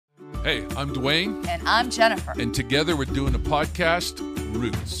Hey, I'm Dwayne. And I'm Jennifer. And together we're doing a podcast,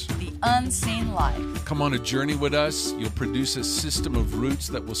 Roots. The Unseen Life. Come on a journey with us. You'll produce a system of roots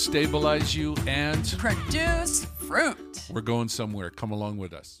that will stabilize you and produce fruit. We're going somewhere. Come along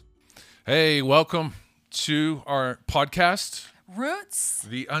with us. Hey, welcome to our podcast, Roots.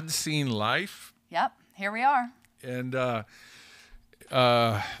 The Unseen Life. Yep, here we are. And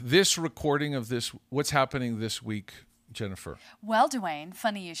this recording of this, what's happening this week, Jennifer? Well, Dwayne,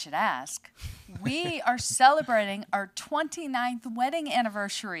 funny you should ask. We are celebrating our 29th wedding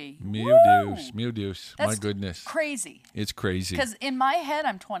anniversary. Meu Deus. That's my goodness. Crazy. It's crazy. Because in my head,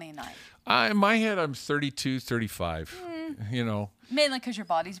 I'm 29. In my head, I'm 32, 35. You know. Mainly because your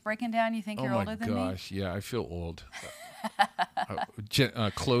body's breaking down. You think you're older than me? Oh, my gosh. Yeah, I feel old.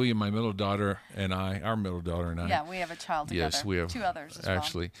 Chloe, my middle daughter, and our middle daughter and I. Yeah, we have a child together. Yes, we have. Two others as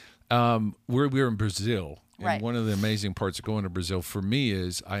actually. We're in Brazil. And right. One of the amazing parts of going to Brazil for me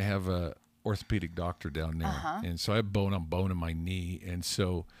is I have a orthopedic doctor down there. Uh-huh. And so I have bone on bone in my knee. And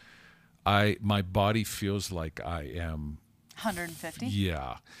so my body feels like I am 150?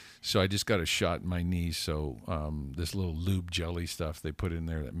 Yeah. So I just got a shot in my knee. So this little lube jelly stuff they put in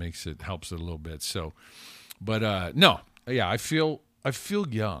there that helps it a little bit. So, but no, yeah, I feel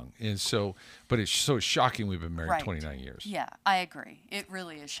young. And so, but it's so shocking we've been married right. 29 years. Yeah, I agree. It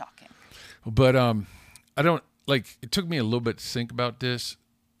really is shocking. But I don't it took me a little bit to think about this,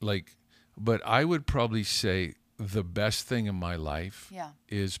 but I would probably say the best thing in my life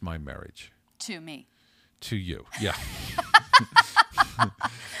is my marriage. To me. To you. Yeah.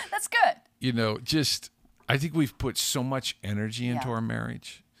 That's good. You know, I think we've put so much energy into our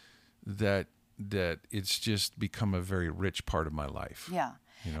marriage that it's just become a very rich part of my life. Yeah.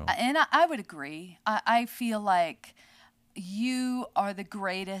 You know? And I would agree. I feel like you are the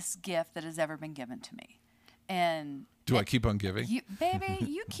greatest gift that has ever been given to me. And do I keep on giving? Baby,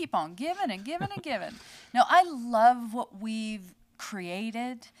 you keep on giving and giving and giving. No, I love what we've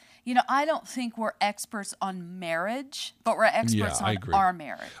created. You know, I don't think we're experts on marriage, but we're experts on our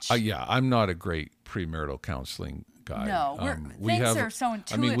marriage. I'm not a great premarital counseling guy. No, things are so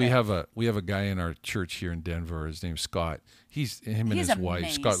intuitive. I mean, we have a guy in our church here in Denver. His name's Scott. He's his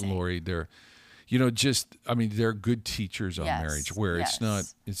wife, Scott and Lori. They're, they're good teachers on marriage. Where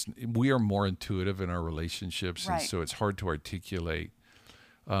we are more intuitive in our relationships, right. And so it's hard to articulate.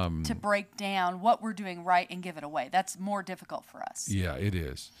 To break down what we're doing right and give it away. That's more difficult for us. Yeah, it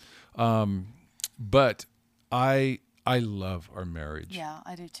is. But I love our marriage. Yeah,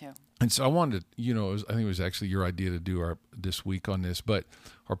 I do too. And so I wanted to, I think it was actually your idea to do this week on this, but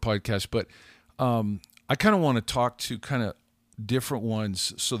our podcast. But I kind of want to talk to kind of different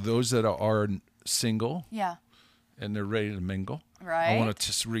ones. So those that are single, and they're ready to mingle. Right. I want to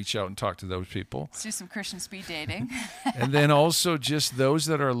just reach out and talk to those people. Let's do some Christian speed dating. And then also just those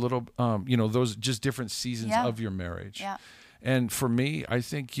that are a little, those just different seasons of your marriage. Yeah. And for me, I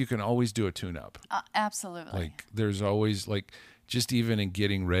think you can always do a tune-up. Absolutely. There's always just even in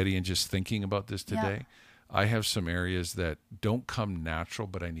getting ready and just thinking about this today, I have some areas that don't come natural,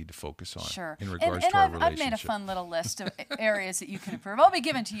 but I need to focus on in regards to our relationship. I've made a fun little list of areas that you can improve. I'll be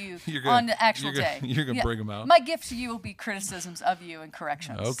given to you on the actual day. You're going to bring them out? My gift to you will be criticisms of you and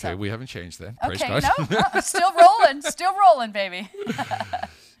corrections. Okay, we haven't changed that. Okay, still rolling, baby.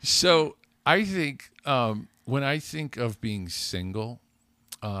 So I think when I think of being single,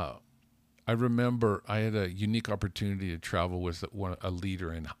 I remember I had a unique opportunity to travel with a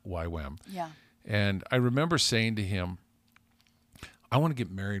leader in YWAM. Yeah. And I remember saying to him, I want to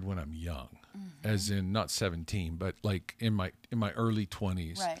get married when I'm young, as in not 17, but in my early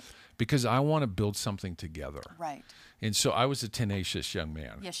 20s, right. Because I want to build something together. Right. And so I was a tenacious young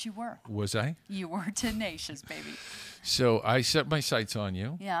man. Yes, you were. Was I? You were tenacious, baby. So I set my sights on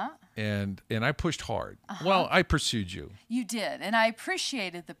you. Yeah. And I pushed hard. Well, I pursued you. You did, and I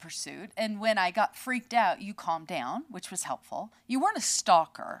appreciated the pursuit. And when I got freaked out, you calmed down, which was helpful. You weren't a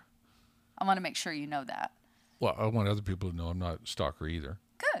stalker. I want to make sure you know that. Well, I want other people to know I'm not a stalker either.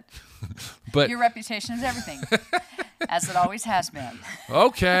 Good. But your reputation is everything, as it always has been.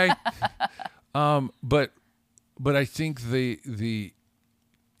 Okay. But I think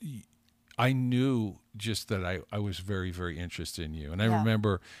I knew just that I was very, very interested in you. And I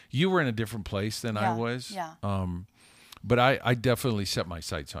remember you were in a different place than I was. Yeah. But I definitely set my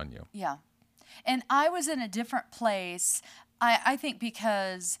sights on you. Yeah. And I was in a different place. I think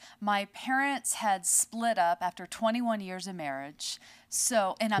because my parents had split up after 21 years of marriage.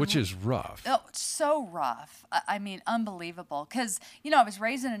 So, and which is rough. Oh, so rough. I mean, unbelievable. Because, I was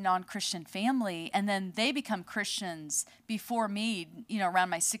raised in a non-Christian family, and then they become Christians before me,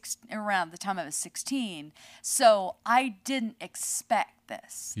 around the time I was 16. So I didn't expect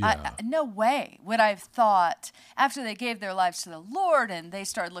this. Yeah. No way would I have thought, after they gave their lives to the Lord and they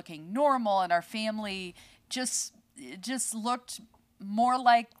started looking normal, and our family just looked more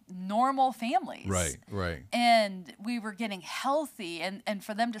like normal families. Right. And we were getting healthy, and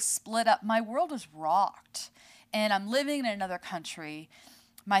for them to split up, my world was rocked. And I'm living in another country.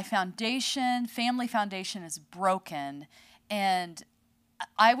 My family foundation is broken, and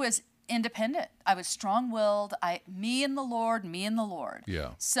I was independent. I was strong-willed. Me and the Lord.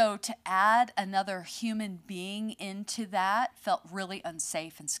 Yeah. So to add another human being into that felt really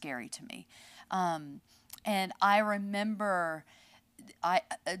unsafe and scary to me. And I remember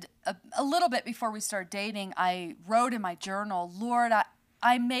a little bit before we started dating, I wrote in my journal, Lord,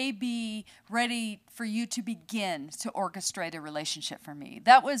 I may be ready for you to begin to orchestrate a relationship for me.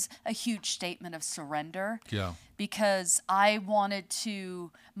 That was a huge statement of surrender. Yeah. Because I wanted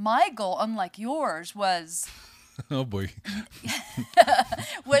to, my goal, unlike yours, was... Oh, boy.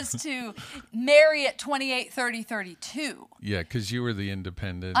 was to marry at 28, 30, 32. Yeah, because you were the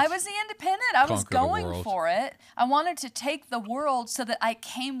independent. I was the independent. I was going world. for it. I wanted to take the world so that I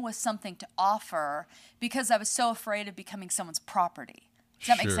came with something to offer, because I was so afraid of becoming someone's property. Does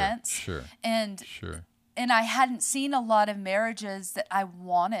that make sense? Sure. And I hadn't seen a lot of marriages that I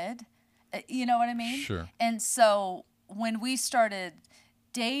wanted. You know what I mean? Sure. And so when we started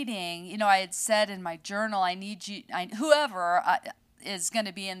dating, I had said in my journal, I need you, whoever is going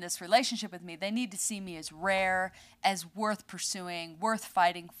to be in this relationship with me, they need to see me as rare, as worth pursuing, worth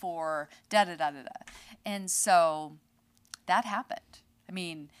fighting for, da-da-da-da-da. And so that happened. I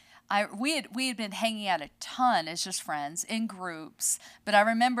mean, we had been hanging out a ton as just friends in groups, but I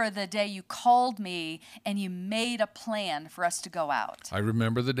remember the day you called me and you made a plan for us to go out. I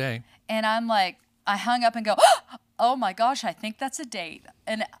remember the day. And I'm like, I hung up and go, oh my gosh, I think that's a date.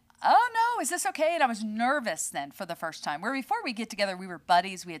 And oh no, is this okay? And I was nervous then for the first time. Where before we get together, we were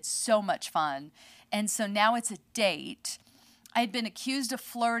buddies. We had so much fun. And so now it's a date. I'd been accused of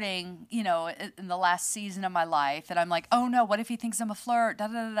flirting, in the last season of my life. And I'm like, oh no, what if he thinks I'm a flirt? Da,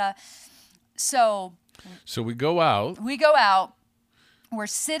 da, da, da. So we go out. We're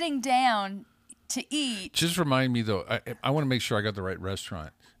sitting down to eat. Just remind me, though, I want to make sure I got the right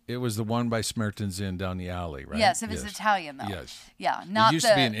restaurant. It was the one by Smerton's Inn down the alley, right? Yes, it was Italian, though. Yes. Yeah, not it used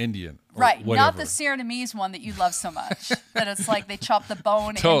to be an Indian. Right, whatever. Not the Surinamese one that you love so much. That it's like they chop the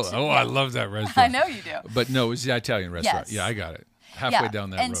bone into... I love that restaurant. I know you do. But no, it was the Italian restaurant. Yes. Yeah, I got it. Halfway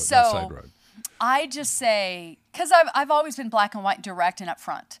down that road, so, that side road. I just say, because I've always been black and white, direct and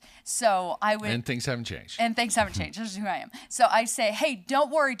upfront. So I would... And things haven't changed. This is who I am. So I say, hey,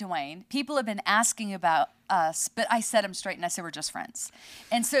 don't worry, Dwayne. People have been asking about us, but I set them straight and I said, we're just friends.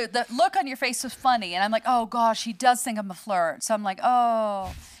 And so the look on your face was funny. And I'm like, oh gosh, he does think I'm a flirt. So I'm like,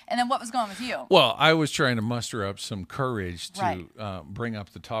 oh... And then what was going on with you? Well, I was trying to muster up some courage to bring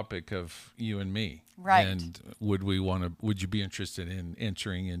up the topic of you and me. Right. And would you be interested in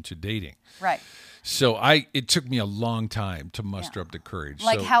entering into dating? Right. So it took me a long time to muster up the courage.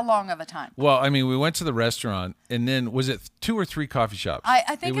 Like how long of a time? Well, I mean, we went to the restaurant, and then was it 2 or 3 coffee shops?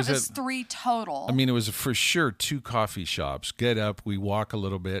 I think it was 3 total. I mean, it was for sure 2 coffee shops. Get up, we walk a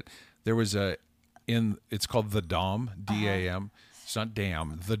little bit. There was it's called the Dom, D-A-M. It's not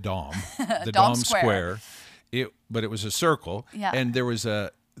dam, the Dom, the Dom Square. But it was a circle, and there was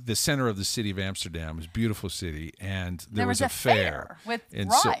the center of the city of Amsterdam. It was a beautiful city, and there was a fair with and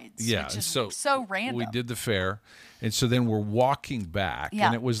rides. So, which is so random. We did the fair, and so then we're walking back,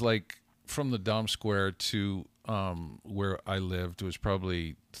 and it was like from the Dom Square to where I lived. It was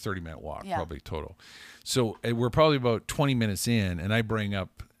probably 30-minute walk, probably total. So we're probably about 20 minutes in, and I bring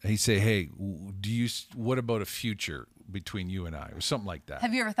up. He say, "Hey, what about a future between you and I?" It was something like that.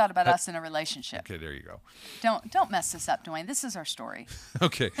 Have you ever thought about us in a relationship? Okay, there you go. Don't mess this up, Dwayne. This is our story.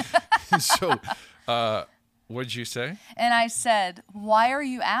 Okay. So, what did you say? And I said, "Why are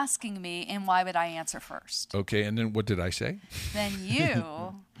you asking me, and why would I answer first?" Okay, and then what did I say? Then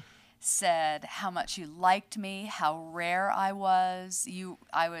you said how much you liked me, how rare I was.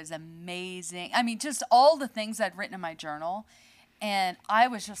 I was amazing. I mean, just all the things I'd written in my journal. And I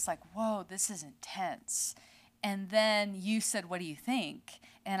was just like, whoa, this is intense. And then you said, what do you think?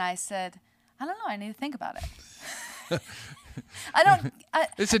 And I said, I don't know. I need to think about it.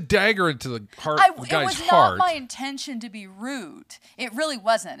 It's a dagger into the heart. The guy's it was heart. not my intention to be rude. It really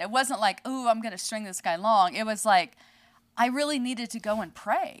wasn't. It wasn't like, ooh, I'm going to string this guy along. It was like, I really needed to go and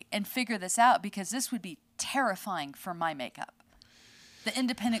pray and figure this out because this would be terrifying for my makeup. the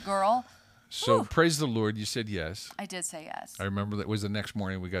independent girl. So Whew. praise the Lord, you said yes. I did say yes. I remember that was the next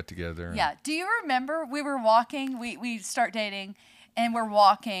morning we got together. Yeah. Do you remember we were walking, we start dating, and we're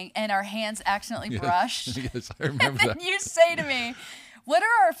walking, and our hands accidentally brushed? Yes, I remember and that. then you say to me, what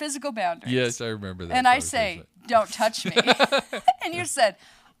are our physical boundaries? Yes, I remember that. And I say, don't touch me. And you said,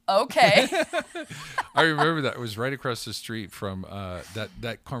 okay. I remember that. It was right across the street from,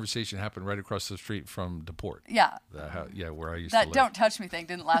 that conversation happened right across the street from DePort. Yeah. Where I used to That live. don't touch me thing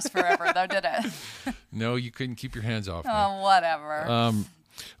didn't last forever, though, did it? No, you couldn't keep your hands off me. Oh, whatever.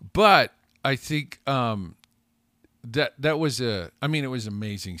 But I think that was it was an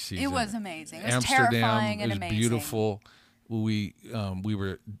amazing season. It was amazing. It was Amsterdam, terrifying and it was amazing. beautiful. We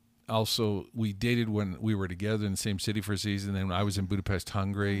dated when we were together in the same city for a season. Then I was in Budapest,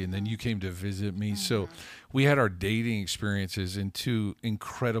 Hungary, and then you came to visit me. So we had our dating experiences in two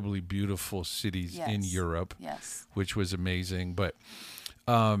incredibly beautiful cities in Europe, which was amazing. But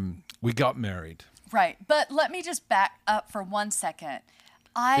we got married. Right. But let me just back up for 1 second.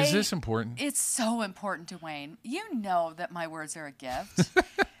 Is this important? It's so important, Dwayne. You know that my words are a gift.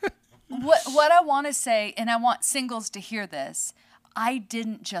 What I want to say, and I want singles to hear this, I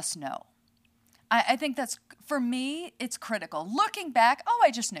didn't just know. I think that's, for me, it's critical. Looking back,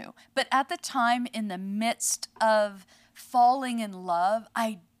 I just knew. But at the time, in the midst of falling in love,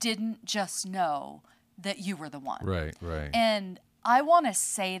 I didn't just know that you were the one. Right. And I want to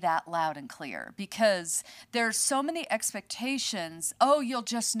say that loud and clear because there's so many expectations. Oh, you'll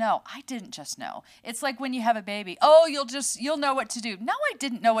just know. I didn't just know. It's like when you have a baby. Oh, you'll know what to do. No, I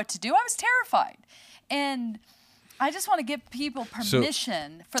didn't know what to do. I was terrified. And I just want to give people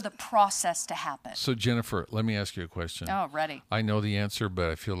permission for the process to happen. So Jennifer, let me ask you a question. Oh, ready. I know the answer, but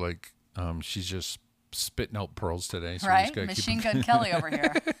I feel like she's just spitting out pearls today. So right? Machine Gun Kelly over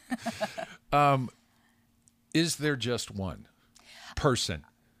here. Is there just one person?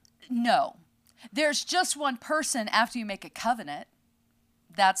 No. There's just one person after you make a covenant.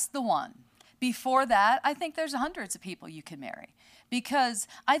 That's the one. Before that, I think there's hundreds of people you can marry. Because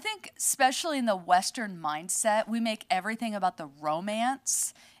I think, especially in the Western mindset, we make everything about the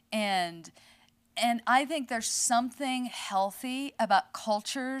romance. And I think there's something healthy about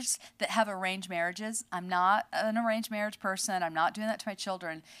cultures that have arranged marriages. I'm not an arranged marriage person. I'm not doing that to my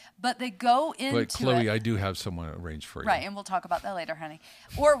children. But they go into But Chloe, I do have someone arranged for you. Right, and we'll talk about that later, honey.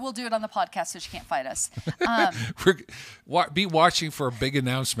 Or we'll do it on the podcast so she can't fight us. Be watching for a big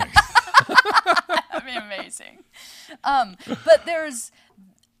announcement. That'd be amazing. But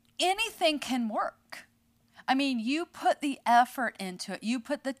anything can work. I mean, you put the effort into it. You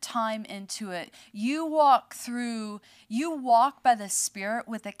put the time into it. You walk by the Spirit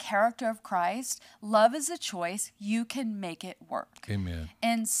with the character of Christ. Love is a choice. You can make it work. Amen.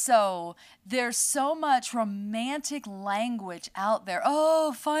 And so there's so much romantic language out there.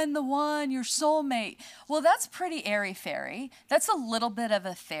 Oh, find the one, your soulmate. Well, that's pretty airy-fairy. That's a little bit of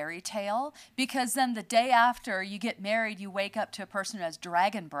a fairy tale because then the day after you get married, you wake up to a person who has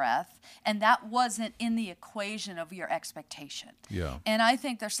dragon breath, and that wasn't in the equation of your expectation. Yeah. And I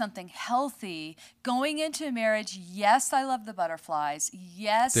think there's something healthy going into a marriage. Yes, I love the butterflies.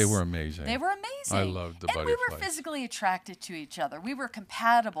 Yes. They were amazing. I loved the butterflies. And we were physically attracted to each other. We were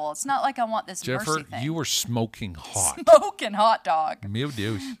compatible. It's not like I want this Jennifer, mercy thing. you were smoking hot. Smoking hot dog. Meu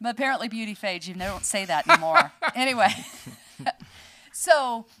Deus. But apparently beauty fades. You don't say that anymore. Anyway.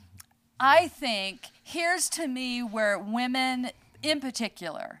 So I think here's to me where women in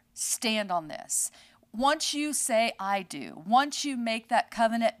particular stand on this. Once you say I do, once you make that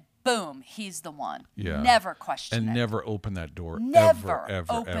covenant, boom, he's the one. Yeah. Never question it. And never open that door. Never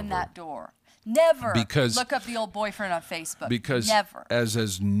ever open that door. Never look up the old boyfriend on Facebook. Because never.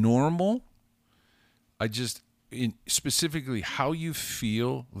 as normal, specifically how you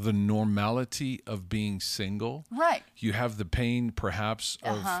feel, the normality of being single. Right. You have the pain perhaps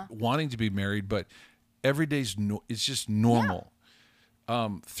of wanting to be married, but every day's it's just normal. Yeah.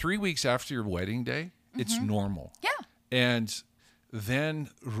 3 weeks after your wedding day, it's normal. Yeah. And then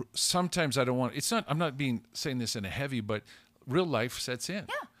sometimes I don't want, I'm not saying this in a heavy, but real life sets in.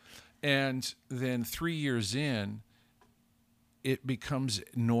 Yeah. And then 3 years in, it becomes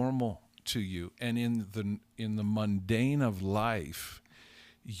normal to you. And in the mundane of life,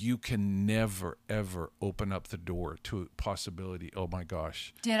 you can never, ever open up the door to a possibility. Oh my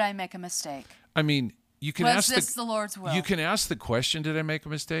gosh. Did I make a mistake? I mean, you can Was this the Lord's will? You can ask the question, did I make a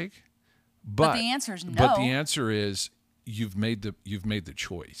mistake? But the answer is no. But the answer is you've made the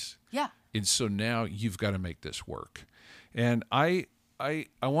choice. Yeah. And so now you've got to make this work. And I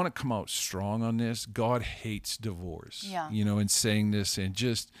want to come out strong on this. God hates divorce. Yeah. In saying this, and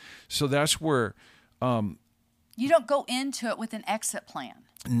just so that's where you You don't go into it with an exit plan.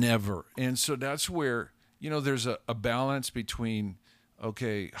 Never. And so that's where, there's a balance between,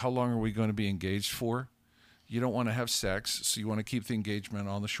 okay, how long are we going to be engaged for? You don't want to have sex, so you want to keep the engagement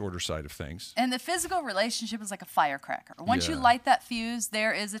on the shorter side of things. And the physical relationship is like a firecracker. Once you light that fuse,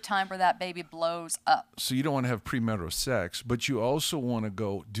 there is a time where that baby blows up. So you don't want to have premarital sex, but you also want to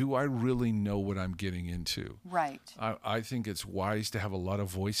go, do I really know what I'm getting into? Right. I think it's wise to have a lot of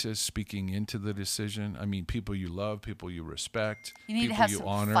voices speaking into the decision. I mean, people you love, people you respect, you need people to have you some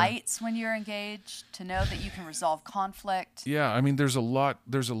honor. Fights when you're engaged to know that you can resolve conflict. Yeah, I mean, there's a lot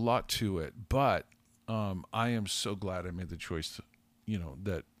to it, but I am so glad I made the choice to,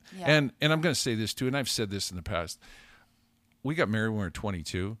 that, and I'm going to say this too, and I've said this in the past. We got married when we were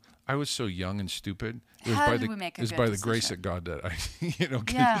 22. I was so young and stupid. It was by the grace of God that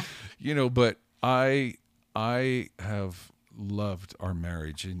I, but I have loved our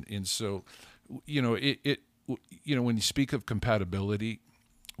marriage. And so, when you speak of compatibility,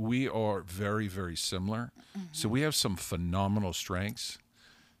 we are very, very similar. Mm-hmm. So we have some phenomenal strengths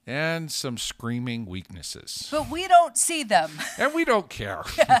and some screaming weaknesses. But we don't see them. And we don't care.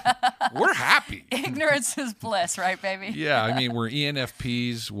 We're happy. Ignorance is bliss, right, baby? Yeah, I mean, we're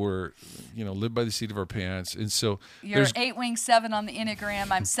ENFPs. We're, live by the seat of our pants. And so you're 8-wing 7 on the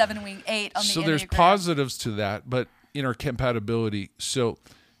Enneagram. I'm 7-wing 8 on the Enneagram. So there's positives to that, but in our compatibility.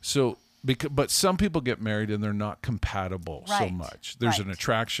 But some people get married and they're not compatible so much. There's an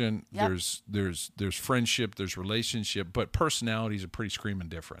attraction, there's friendship, there's relationship, but personalities are pretty screaming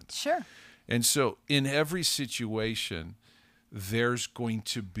different. Sure. And so in every situation, there's going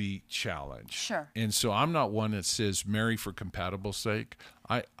to be challenge. Sure. And so I'm not one that says marry for compatible sake.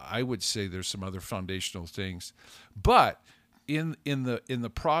 I would say there's some other foundational things. But in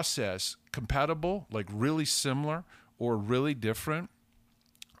the process, compatible, like really similar or really different,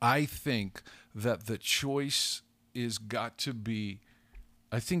 I think that the choice is got to be,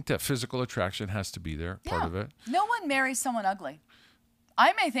 I think that physical attraction has to be there, part of it. No one marries someone ugly.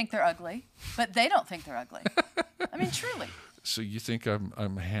 I may think they're ugly, but they don't think they're ugly. I mean, truly. So you think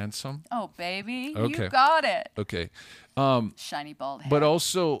I'm handsome? Oh, baby. Okay. You got it. Okay. Shiny bald head. But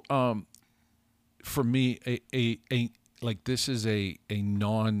also, for me, like this is a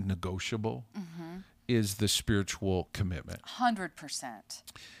non-negotiable. Mm-hmm. Is the spiritual commitment. 100%.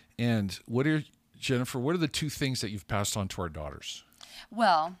 And Jennifer, what are the two things that you've passed on to our daughters?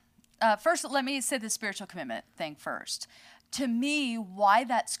 Well, first, let me say the spiritual commitment thing first. To me, why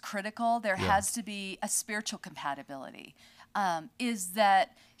that's critical, there has to be a spiritual compatibility, is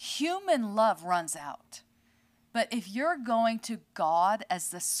that human love runs out. But if you're going to God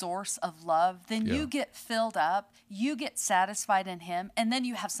as the source of love, then you get filled up, you get satisfied in Him, and then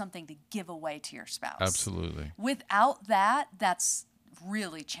you have something to give away to your spouse. Absolutely. Without that, that's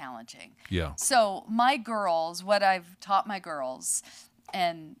really challenging. Yeah. So my girls, what I've taught my girls,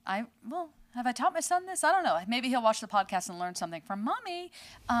 and have I taught my son this? I don't know. Maybe he'll watch the podcast and learn something from Mommy.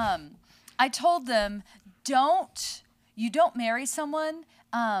 I told them, you don't marry someone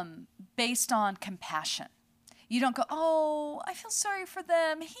based on compassion. You don't go, oh, I feel sorry for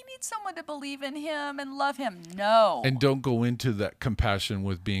them. He needs someone to believe in him and love him. No. And don't go into that compassion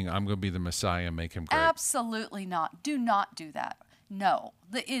with being, I'm going to be the Messiah and make him great. Absolutely not. Do not do that. No.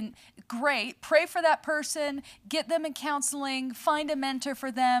 Great. Pray for that person. Get them in counseling. Find a mentor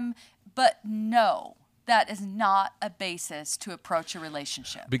for them. But no, that is not a basis to approach a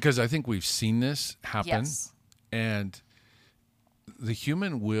relationship. Because I think we've seen this happen. Yes. And the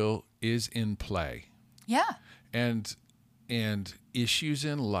human will is in play. Yeah. And issues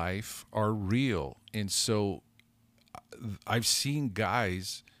in life are real. And so I've seen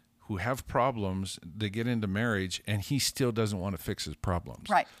guys who have problems, they get into marriage, and he still doesn't want to fix his problems.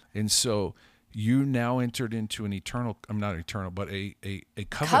 Right. And so you now entered into a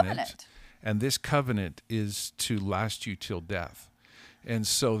covenant. And this covenant is to last you till death. And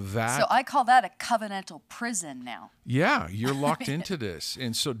so I call that a covenantal prison now. Yeah, you're locked into this.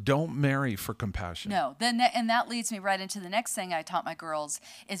 And so don't marry for compassion. No. And that leads me right into the next thing I taught my girls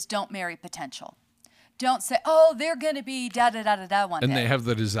is don't marry potential. Don't say, oh, they're going to be da-da-da-da-da one day. And they have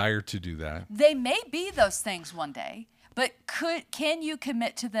the desire to do that. They may be those things one day, but can you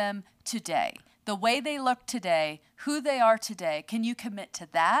commit to them today? The way they look today, who they are today, can you commit to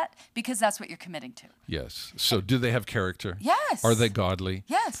that? Because that's what you're committing to. Yes. So do they have character? Yes. Are they godly?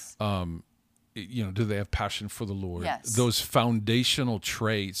 Yes. Do they have passion for the Lord? Yes. Those foundational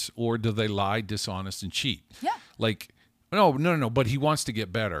traits, or do they lie, dishonest, and cheat? Yeah. Like, no, but he wants to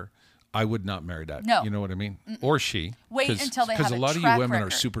get better. I would not marry that. No. You know what I mean? Mm-mm. Or she. Wait until they have a track record. Because a lot of you women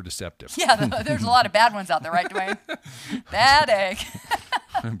are super deceptive. Yeah, there's a lot of bad ones out there, right, Dwayne? Bad egg.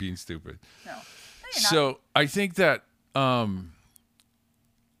 I'm being stupid. No. So I think that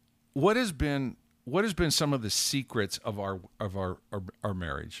what has been some of the secrets of our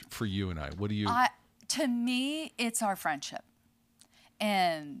marriage for you and I? What do you? To me, it's our friendship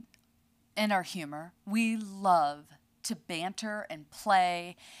and our humor. We love to banter and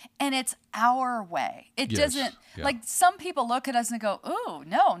play, and it's our way. It doesn't like some people look at us and go, "Ooh,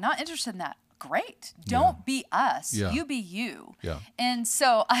 no, not interested in that." Great. Don't be us. You be you. Yeah. And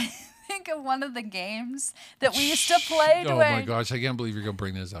so I think of one of the games that we used to play. Oh my gosh, I can't believe you're going to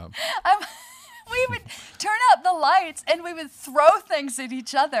bring this up. We would turn up the lights and we would throw things at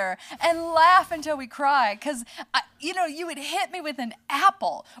each other and laugh until we cry. Because, you would hit me with an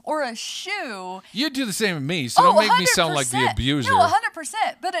apple or a shoe. You'd do the same with me, so don't make me sound like the abuser. No,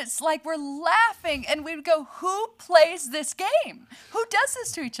 100%. But it's like we're laughing and we'd go, who plays this game? Who does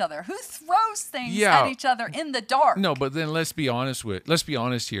this to each other? Who throws things at each other in the dark? No, but then let's be honest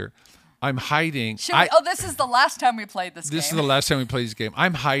here. I'm hiding. This is the last time we played this game. This is the last time we played this game.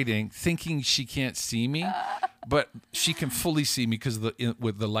 I'm hiding, thinking she can't see me, but she can fully see me because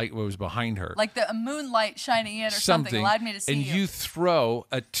with the light was behind her. Like the moonlight shining in or something allowed me to see you. And you throw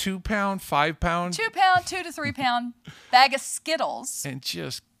a 2-pound, 5-pound... 2-pound, 2 to 3-pound bag of Skittles. And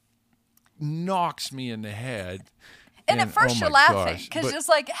just knocks me in the head. And at first you're laughing because it's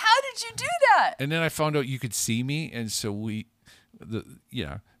like, how did you do that? And then I found out you could see me, and so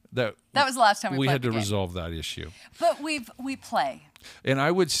that was the last time we played had to the game. resolve that issue. But we play. And I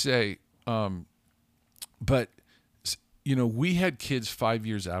would say, but we had kids 5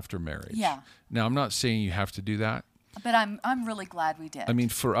 years after marriage. Yeah. Now I'm not saying you have to do that. But I'm really glad we did. I mean,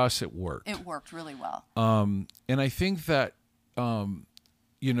 for us, it worked. It worked really well. And I think that,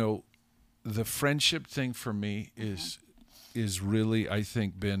 the friendship thing for me is really, I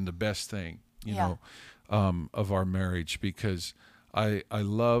think, been the best thing, of our marriage, because I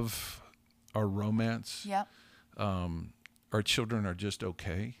love our romance. Yep. Our children are just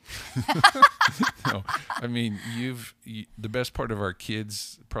okay. No, I mean, the best part of our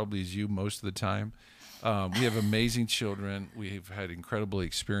kids probably is you most of the time. We have amazing children. We've had incredible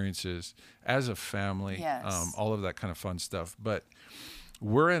experiences as a family. Yes. All of that kind of fun stuff. But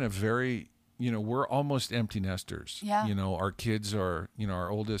we're in a very, we're almost empty nesters. Yeah. Our kids are, our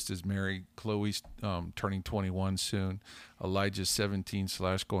oldest is married. Chloe's turning 21 soon. Elijah's 17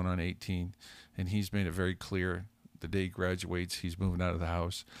 / going on 18. And he's made it very clear the day he graduates, he's moving out of the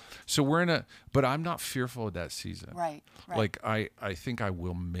house. So but I'm not fearful of that season. Right. Like I think I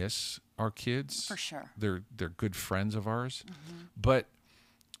will miss our kids. For sure. They're good friends of ours. But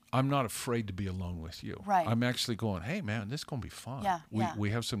I'm not afraid to be alone with you. Right. I'm actually going, hey, man, this is going to be fun. Yeah,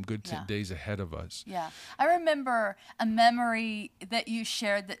 we have some good days ahead of us. Yeah. I remember a memory that you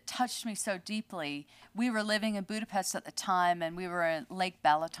shared that touched me so deeply. We were living in Budapest at the time, and we were in Lake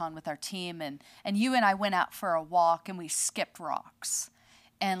Balaton with our team, and you and I went out for a walk, and we skipped rocks.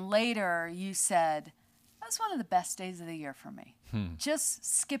 And later you said, that's one of the best days of the year for me. Just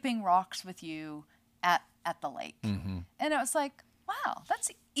skipping rocks with you at the lake. And it was like, wow,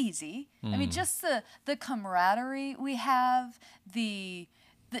 that's easy. I mean, just the camaraderie we have, the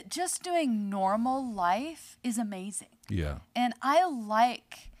just doing normal life is amazing. Yeah. And I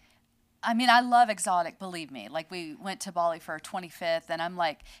love exotic, believe me. Like, we went to Bali for our 25th, and I'm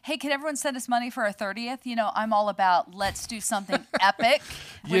like, hey, can everyone send us money for our 30th? I'm all about let's do something epic.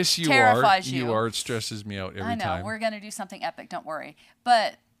 Yes, you terrifies are. You are. It stresses me out every time. I know. We're going to do something epic. Don't worry.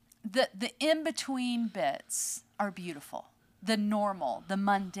 But the in-between bits are beautiful. The normal, the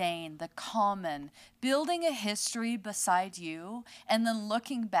mundane, the common, building a history beside you, and then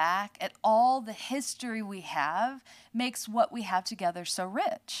looking back at all the history we have makes what we have together so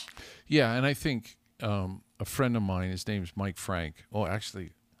rich. Yeah, and I think a friend of mine, his name's Mike Frank. Oh,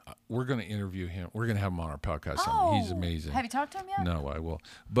 actually, we're going to interview him. We're going to have him on our podcast. He's amazing. Have you talked to him yet? No, I will.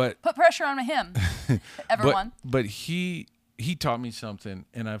 But put pressure on him, everyone. But he taught me something,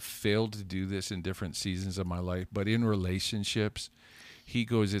 and I've failed to do this in different seasons of my life, but in relationships, he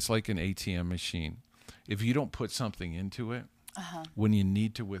goes, it's like an ATM machine. If you don't put something into it, when you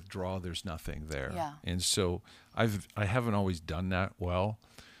need to withdraw, there's nothing there. Yeah. And so I haven't always done that well,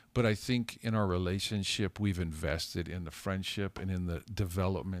 but I think in our relationship, we've invested in the friendship and in the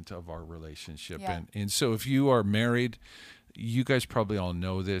development of our relationship. Yeah. And so if you are married, you guys probably all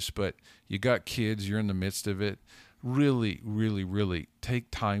know this, but you got kids, you're in the midst of it. Really, really, really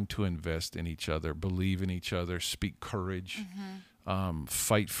take time to invest in each other, believe in each other, speak courage,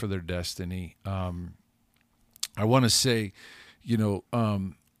 fight for their destiny. I want to say,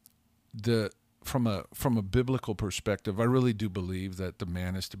 from a biblical perspective, I really do believe that the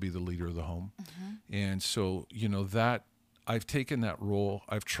man is to be the leader of the home. And so, that I've taken that role.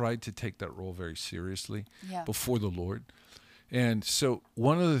 I've tried to take that role very seriously before the Lord. And so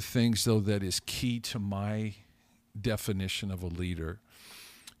one of the things, though, that is key to my definition of a leader,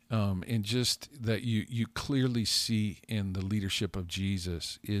 and just that you clearly see in the leadership of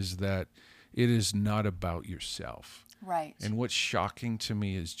Jesus, is that it is not about yourself. Right. And what's shocking to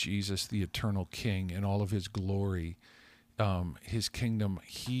me is Jesus, the eternal King, in all of his glory, his kingdom,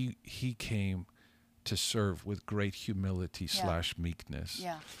 he came to serve with great humility / meekness.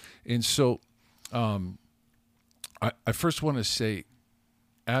 Yeah. And so I first want to say,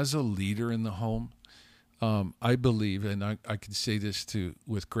 as a leader in the home, I believe, and I can say this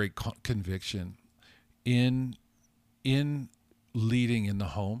with great conviction, in leading in the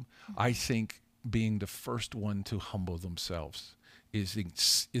home, I think being the first one to humble themselves is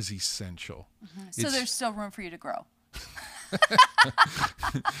essential. Mm-hmm. So there's still room for you to grow.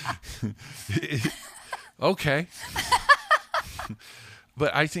 Okay.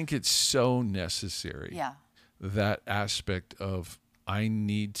 But I think it's so necessary. Yeah. That aspect of, I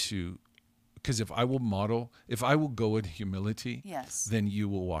need to, because if I will go in humility, then you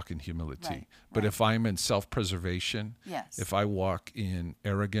will walk in humility. Right. But if I'm in self-preservation, yes. if I walk in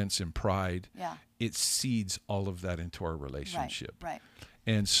arrogance and pride, it seeds all of that into our relationship. Right.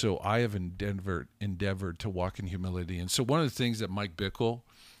 And so I have endeavored to walk in humility. And so one of the things that Mike Bickle,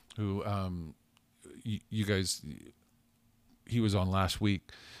 who you guys, he was on last week,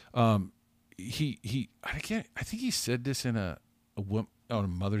 I think he said this in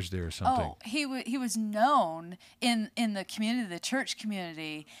on Mother's Day or something. Oh, he was known in the community, the church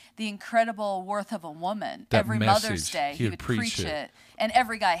community, the incredible worth of a woman. That every message, Mother's Day, he would preach it, and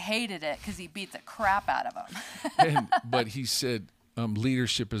every guy hated it because he beat the crap out of him. But he said,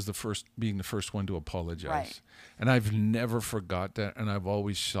 leadership is being the first one to apologize. Right. And I've never forgot that, and I've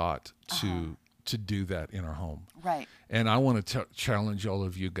always sought to do that in our home. Right. And I want to challenge all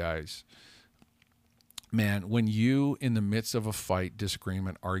of you guys. Man, when you, in the midst of a fight,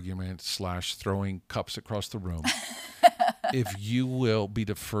 disagreement, argument, / throwing cups across the room, if you will be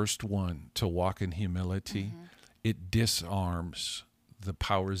the first one to walk in humility, it disarms the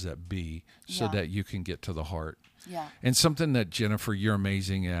powers that be so that you can get to the heart. Yeah. And something that, Jennifer, you're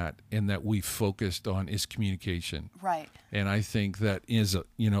amazing at and that we focused on is communication. Right. And I think that is,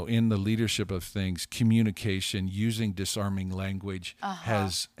 in the leadership of things, communication, using disarming language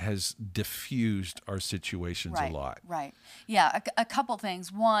has diffused our situations a lot. Right. Yeah. A couple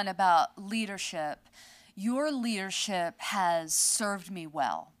things. One, about leadership. Your leadership has served me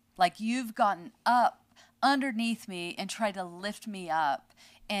well. Like, you've gotten up underneath me and tried to lift me up.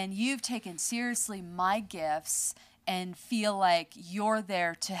 And you've taken seriously my gifts and feel like you're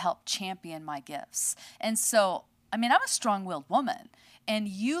there to help champion my gifts. And so, I'm a strong-willed woman. And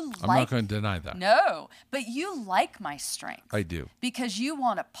I'm not going to deny that. No, but you like my strength. I do. Because you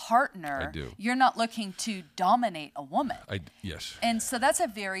want a partner. I do. You're not looking to dominate a woman. Yes. And so that's a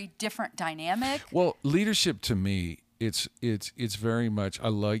very different dynamic. Well, leadership to me, it's very much, I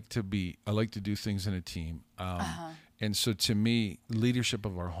like to do things in a team. And so to me, leadership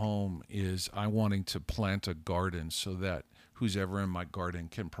of our home is I wanting to plant a garden so that who's ever in my garden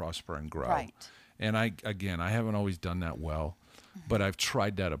can prosper and grow. Right. And I haven't always done that well, but I've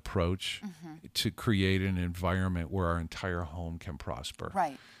tried that approach to create an environment where our entire home can prosper.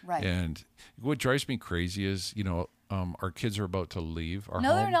 Right. And what drives me crazy is, our kids are about to leave our home.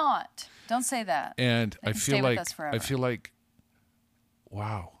 No, they're not. Don't say that. And I feel like,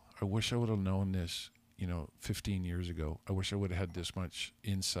 wow, I wish I would have known this 15 years ago. I wish I would have had this much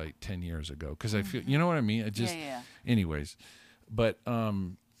insight 10 years ago. Because I feel, you know what I mean? Anyways. But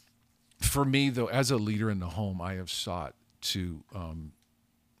for me, though, as a leader in the home, I have sought to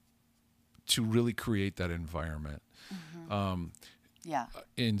really create that environment. And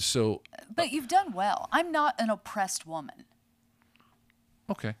so. But you've done well. I'm not an oppressed woman.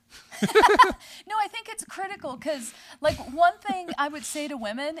 Okay. No, I think it's critical because, one thing I would say to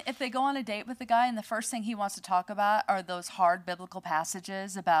women, if they go on a date with a guy and the first thing he wants to talk about are those hard biblical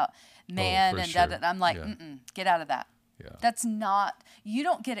passages about man and sure. I'm like, get out of that. Yeah. That's not, you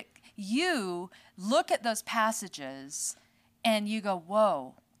don't get it. You look at those passages and you go,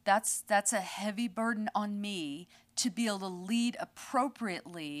 whoa, that's a heavy burden on me to be able to lead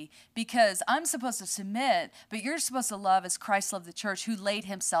appropriately because I'm supposed to submit, but you're supposed to love as Christ loved the church, who laid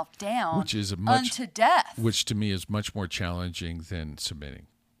himself down unto death. Which to me is much more challenging than submitting.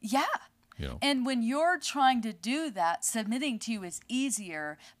 Yeah. And when you're trying to do that, submitting to you is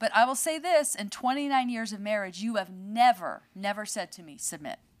easier. But I will say this, in 29 years of marriage, you have never said to me,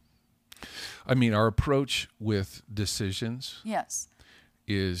 submit. Our approach with decisions yes.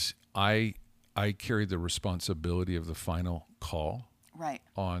 is I I carry the responsibility of the final call Right.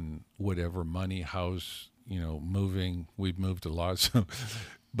 on whatever money, house, moving. We've moved a lot, so,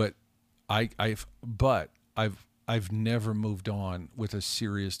 but I've never moved on with a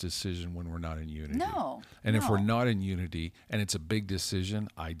serious decision when we're not in unity. No. And if we're not in unity and it's a big decision,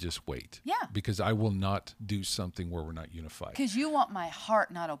 I just wait. Yeah. Because I will not do something where we're not unified. Because you want my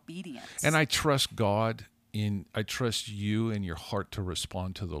heart, not obedience. And I trust God I trust you and your heart to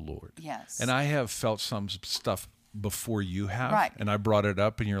respond to the Lord. Yes. And I have felt some stuff before you have. Right. And I brought it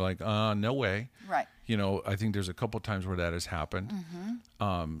up and you're like, no way. Right. I think there's a couple times where that has happened.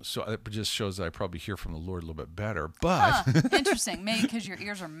 So it just shows that I probably hear from the Lord a little bit better. But interesting, maybe because your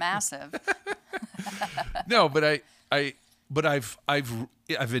ears are massive. No, but I've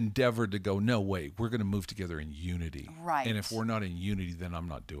endeavored to go, no, wait, we're going to move together in unity. Right. And if we're not in unity, then I'm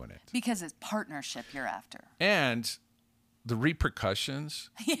not doing it. Because it's partnership you're after. And the repercussions.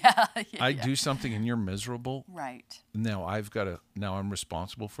 I do something and you're miserable. Right. Now I'm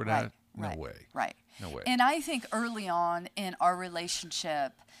responsible for that. No way. Right. No way. And I think early on in our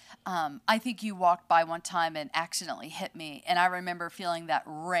relationship, I think you walked by one time and accidentally hit me. And I remember feeling that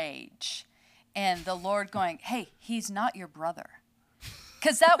rage and the Lord going, hey, he's not your brother.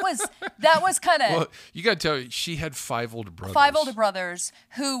 Because that was kind of... Well, you got to tell you, she had 5 older brothers. 5 older brothers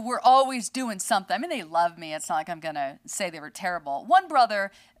who were always doing something. I mean, they loved me. It's not like I'm going to say they were terrible. One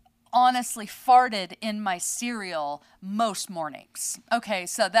brother honestly farted in my cereal most mornings. Okay,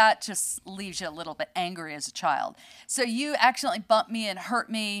 so that just leaves you a little bit angry as a child. So you accidentally bumped me and hurt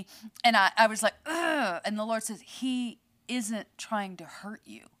me, and I was like, ugh. And the Lord says, he isn't trying to hurt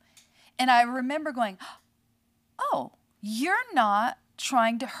you. And I remember going, oh, you're not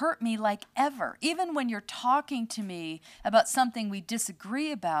trying to hurt me like ever. Even when you're talking to me about something we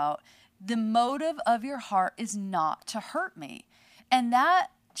disagree about, the motive of your heart is not to hurt me. And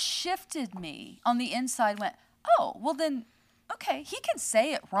that shifted me on the inside, went, oh, well then, okay, he can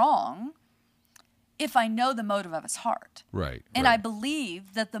say it wrong if I know the motive of his heart. Right. And I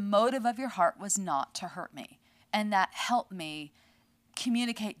believe that the motive of your heart was not to hurt me. And that helped me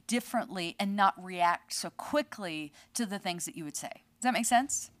communicate differently and not react so quickly to the things that you would say. Does that make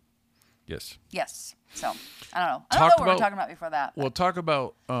sense? Yes. Yes. So, I don't know. I don't know what we were talking about before that. Well, talk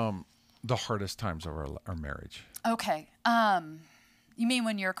about the hardest times of our marriage. Okay. You mean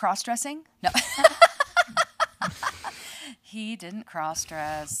when you're cross-dressing? No. He didn't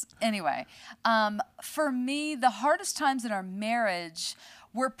cross-dress. Anyway, for me, the hardest times in our marriage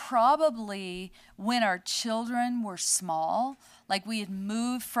were probably when our children were small. Like we had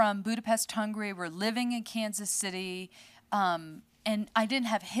moved from Budapest, Hungary. We're living in Kansas City. And I didn't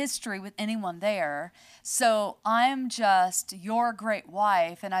have history with anyone there. So I'm just your great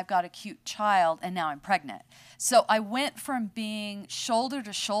wife, and I've got a cute child, and now I'm pregnant. So I went from being shoulder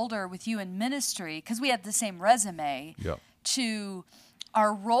to shoulder with you in ministry, because we had the same resume, to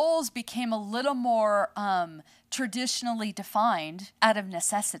our roles became a little more traditionally defined out of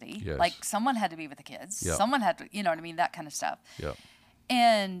necessity. Yes. Like someone had to be with the kids. Someone had to, you know what I mean? That kind of stuff.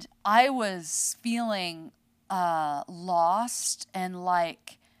 And I was feeling lost, and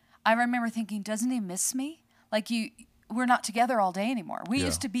like I remember thinking, doesn't he miss me? Like we're not together all day anymore. We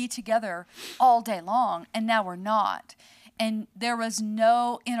used to be together all day long, and now we're not. And there was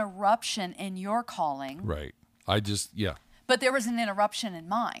no interruption in your calling. Right. But there was an interruption in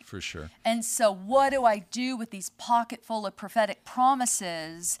mine. For sure. And so what do I do with these pocket full of prophetic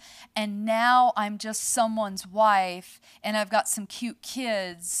promises? And now I'm just someone's wife, and I've got some cute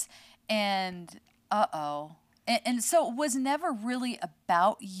kids, and uh-oh. And so it was never really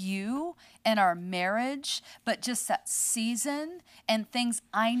about you and our marriage, but just that season and things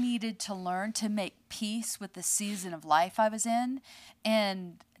I needed to learn to make peace with the season of life I was in,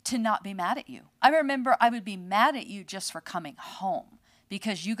 and to not be mad at you. I remember I would be mad at you just for coming home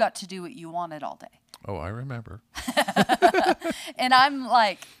because you got to do what you wanted all day. Oh, I remember. And I'm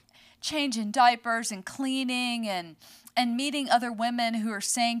like changing diapers and cleaning and meeting other women who are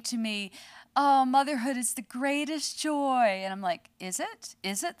saying to me, oh, motherhood is the greatest joy. And I'm like, is it?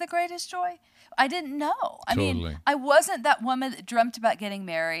 Is it the greatest joy? I didn't know. I mean, I wasn't that woman that dreamt about getting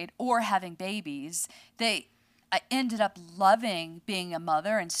married or having babies. I ended up loving being a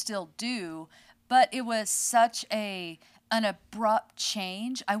mother and still do, but it was such an abrupt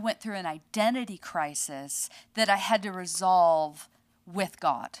change. I went through an identity crisis that I had to resolve with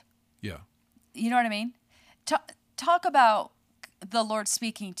God. Yeah. You know what I mean? Talk about the Lord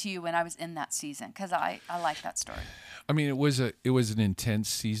speaking to you when I was in that season, because I like that story. I mean, it was an intense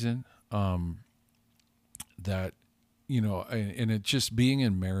season. That, and it just being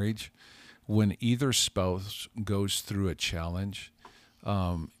in marriage, when either spouse goes through a challenge,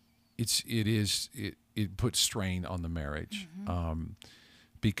 it puts strain on the marriage,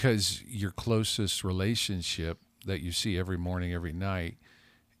 because your closest relationship that you see every morning, every night,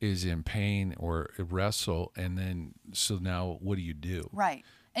 is in pain or wrestle, and then so now what do you do? Right.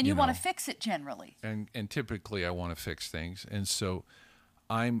 And you want to fix it generally. And typically I want to fix things, and so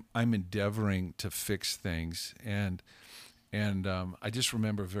I'm endeavoring to fix things, and I just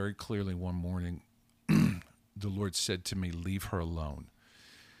remember very clearly one morning the Lord said to me, "Leave her alone,"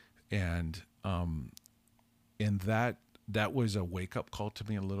 and that was a wake up call to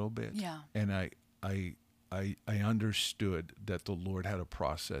me a little bit. Yeah. And I understood that the Lord had a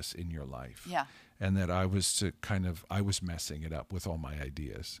process in your life. Yeah. And that I was messing it up with all my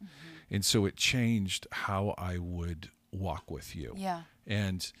ideas. And so it changed how I would walk with you. Yeah.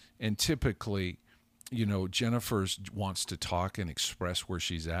 And typically, Jennifer wants to talk and express where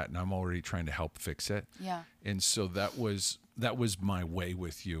she's at, and I'm already trying to help fix it. Yeah. And so that was my way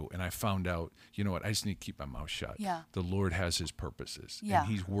with you. And I found out, you know what, I just need to keep my mouth shut. Yeah. The Lord has his purposes. Yeah.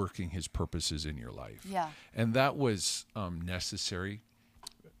 And he's working his purposes in your life. Yeah. And that was necessary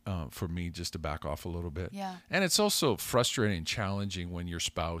for me just to back off a little bit. Yeah. And it's also frustrating and challenging when your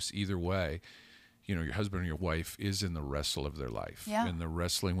spouse, either way, your husband or your wife, is in the wrestle of their life. Yeah. And they're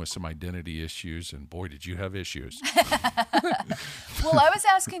wrestling with some identity issues. And boy, did you have issues. Well, I was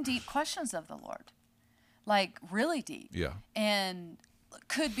asking deep questions of the Lord, like really deep. Yeah. And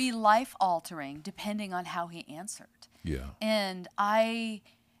could be life altering depending on how he answered. Yeah. And I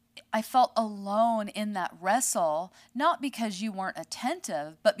felt alone in that wrestle, not because you weren't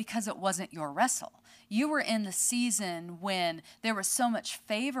attentive, but because it wasn't your wrestle. You were in the season when there was so much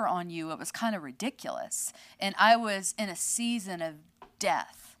favor on you, it was kind of ridiculous. And I was in a season of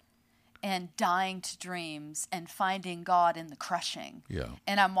death and dying to dreams and finding God in the crushing. Yeah.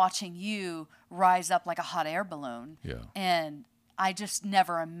 And I'm watching you rise up like a hot air balloon. Yeah. And I just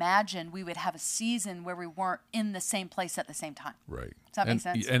never imagined we would have a season where we weren't in the same place at the same time. Right. Does that make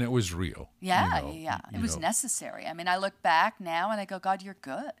sense? And it was real. Yeah, it was necessary. I mean, I look back now and I go, God, you're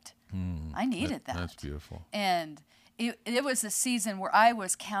good. I needed that. That's beautiful. And it was a season where I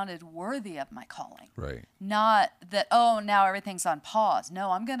was counted worthy of my calling. Right. Not that, now everything's on pause.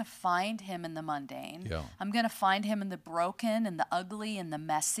 No, I'm going to find him in the mundane. Yeah. I'm going to find him in the broken and the ugly and the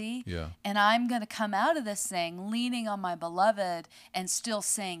messy. Yeah. And I'm going to come out of this thing leaning on my beloved and still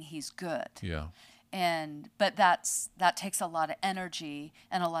saying he's good. Yeah. But that takes a lot of energy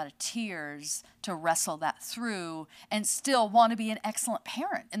and a lot of tears to wrestle that through and still want to be an excellent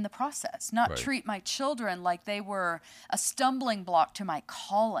parent in the process, not treat my children like they were a stumbling block to my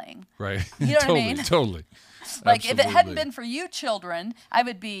calling. Right. You know what I mean? Totally. Like if it hadn't been for you children, I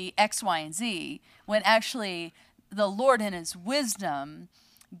would be X, Y, and Z, when actually the Lord in his wisdom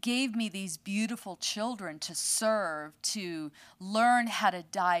gave me these beautiful children to serve, to learn how to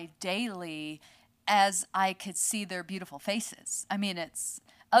die daily as I could see their beautiful faces. I mean, it's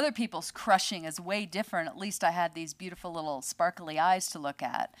other people's crushing is way different. At least I had these beautiful little sparkly eyes to look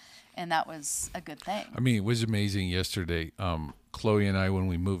at, and that was a good thing. I mean, it was amazing yesterday. Chloe and I, when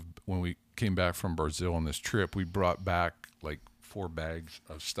we came back from Brazil on this trip, we brought back like 4 bags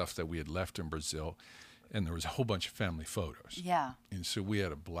of stuff that we had left in Brazil, and there was a whole bunch of family photos. Yeah. And so we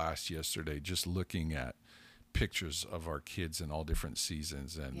had a blast yesterday just looking at pictures of our kids in all different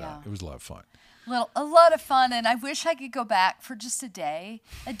seasons, and it was a lot of fun. A lot of fun, and I wish I could go back for just a day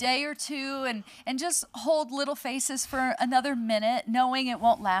or two, and just hold little faces for another minute, knowing it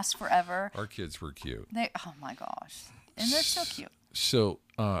won't last forever. Our kids were cute. Oh my gosh, and they're so cute. So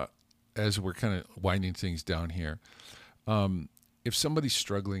as we're kind of winding things down here, if somebody's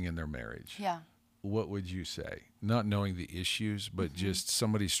struggling in their marriage, what would you say? Not knowing the issues, but just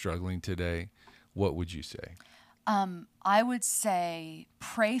somebody struggling today, what would you say? I would say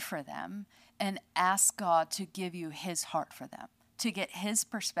pray for them and ask God to give you his heart for them, to get his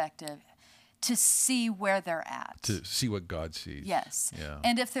perspective, to see where they're at. To see what God sees. Yes. Yeah.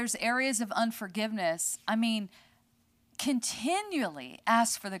 And if there's areas of unforgiveness, I mean, continually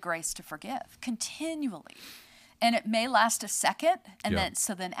ask for the grace to forgive. Continually. And it may last a second, and then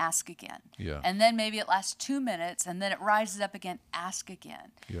ask again. Yeah. And then maybe it lasts 2 minutes, and then it rises up again, ask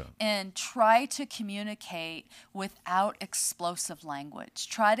again. Yeah. And try to communicate without explosive language.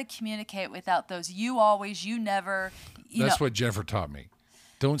 Try to communicate without those you always, you never. That's what Jennifer taught me.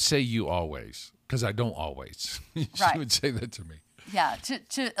 Don't say you always, because I don't always. She would say that to me. Yeah,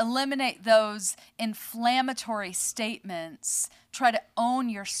 to eliminate those inflammatory statements, try to own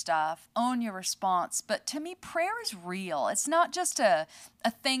your stuff, own your response. But to me, prayer is real. It's not just a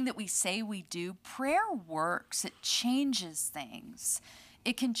thing that we say we do. Prayer works. It changes things.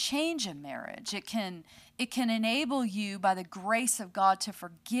 it can change a marriage. It can enable you by the grace of God to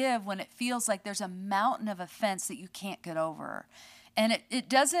forgive when it feels like there's a mountain of offense that you can't get over. And it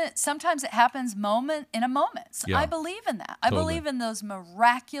doesn't, sometimes it happens in a moment. So Yeah. I believe in that. Totally. I believe in those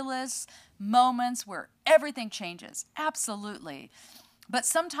miraculous moments where everything changes. Absolutely. But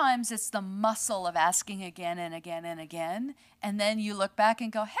sometimes it's the muscle of asking again and again and again. And then you look back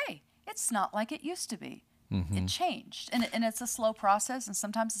and go, hey, it's not like it used to be. Mm-hmm. It changed. And it's a slow process, and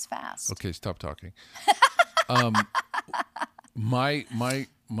sometimes it's fast. Okay, stop talking. My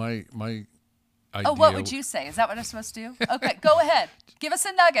idea. Oh, what would you say? Is that what I'm supposed to do? Okay, go ahead. Give us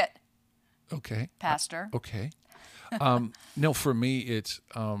a nugget, Okay. Pastor. Okay. No, for me, it's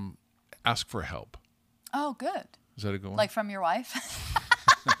ask for help. Oh, good. Is that a good one? Like from your wife?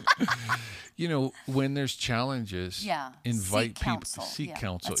 When there's challenges, Yeah. invite Seek counsel. Seek Yeah,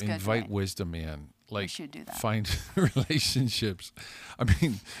 counsel. that's good, Invite right? wisdom in. Like, should do that. Find relationships. I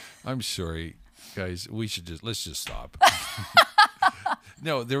mean, I'm sorry, guys. Let's just stop.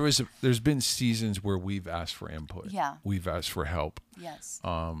 No, there's been seasons where we've asked for input. Yeah. We've asked for help. Yes.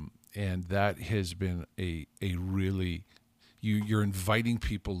 And that has been a really, you're inviting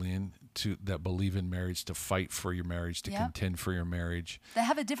people in that believe in marriage to fight for your marriage, to Yep. contend for your marriage. They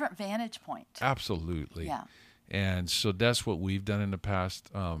have a different vantage point. Absolutely. Yeah. And so that's what we've done in the past,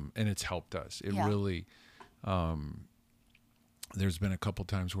 and it's helped us. It Yeah. really, there's been a couple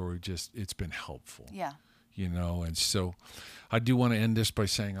times where it's been helpful. Yeah. And so I do want to end this by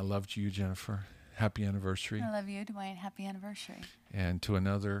saying I loved you, Jennifer. Happy anniversary. I love you, Dwayne. Happy anniversary. And to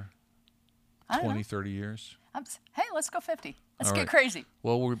another I don't 20, know. 30 years. Hey, let's go 50. Let's All get right. crazy.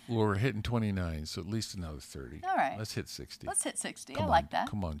 Well, we're hitting 29, so at least another 30. All right. Let's hit 60. Let's hit 60. Come I on, like that.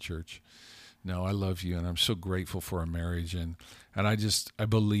 Come on, church. No, I love you, and I'm so grateful for our marriage, and I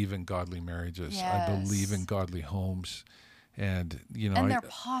believe in godly marriages. I believe Yes. in godly homes, and And they're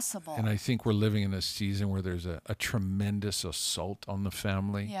possible. And I think we're living in a season where there's a tremendous assault on the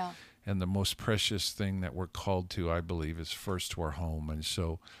family. Yeah. And the most precious thing that we're called to, I believe, is first to our home. And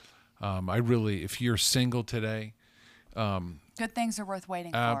so if you're single today, Good things are worth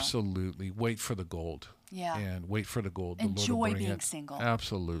waiting absolutely wait for the gold. Yeah. And wait for the gold. The Lord will Enjoy bring being it. single.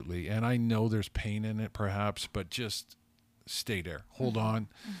 Absolutely. And I know there's pain in it perhaps, but just stay there. Hold on.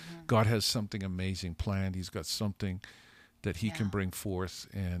 Mm-hmm. God has something amazing planned. He's got something that he can Yeah. bring forth.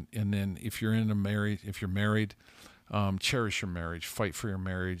 And then if you're married, cherish your marriage, fight for your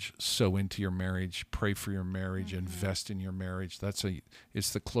marriage, sow into your marriage, pray for your marriage, invest in your marriage.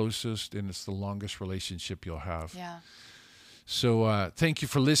 It's the closest and it's the longest relationship you'll have. Yeah. So thank you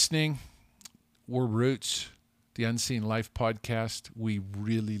for listening. We're Roots, the Unseen Life podcast. We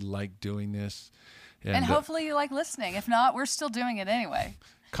really like doing this. And hopefully you like listening. If not, we're still doing it anyway.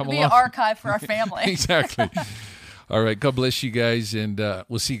 Come It'll be along. an archive for our family. Exactly. All right. God bless you guys, and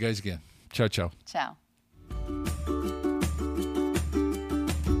we'll see you guys again. Ciao, ciao. Ciao.